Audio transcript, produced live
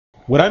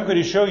What I'm going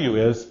to show you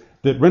is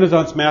that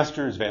Renaissance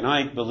masters, Van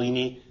Eyck,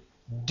 Bellini,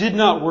 did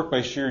not work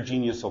by sheer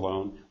genius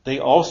alone. They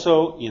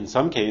also, in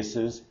some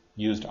cases,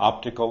 used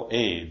optical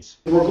aids.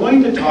 We're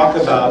going to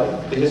talk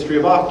about the history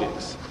of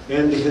optics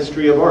and the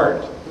history of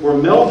art. We're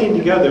melding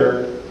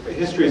together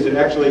histories that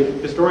actually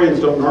historians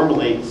don't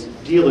normally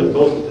deal in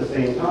both at the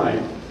same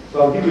time.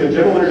 So I'll give you a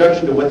general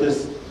introduction to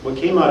what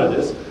came out of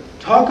this.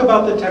 Talk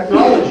about the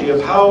technology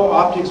of how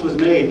optics was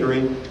made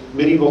during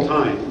medieval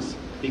times.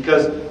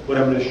 Because what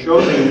I'm going to show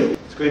you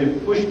is going to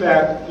push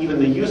back even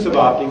the use of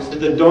optics to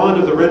the dawn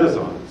of the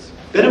Renaissance.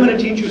 Then I'm going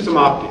to teach you some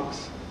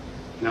optics.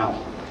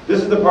 Now,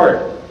 this is the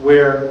part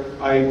where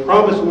I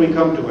promise when we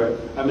come to it,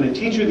 I'm going to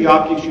teach you the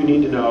optics you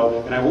need to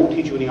know, and I won't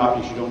teach you any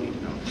optics you don't need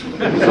to know.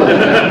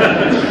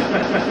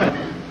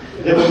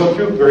 Then we'll go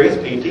through various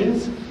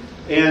paintings,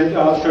 and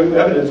I'll show you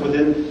evidence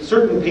within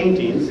certain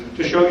paintings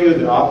to show you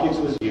that optics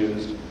was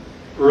used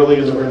early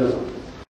in the Renaissance.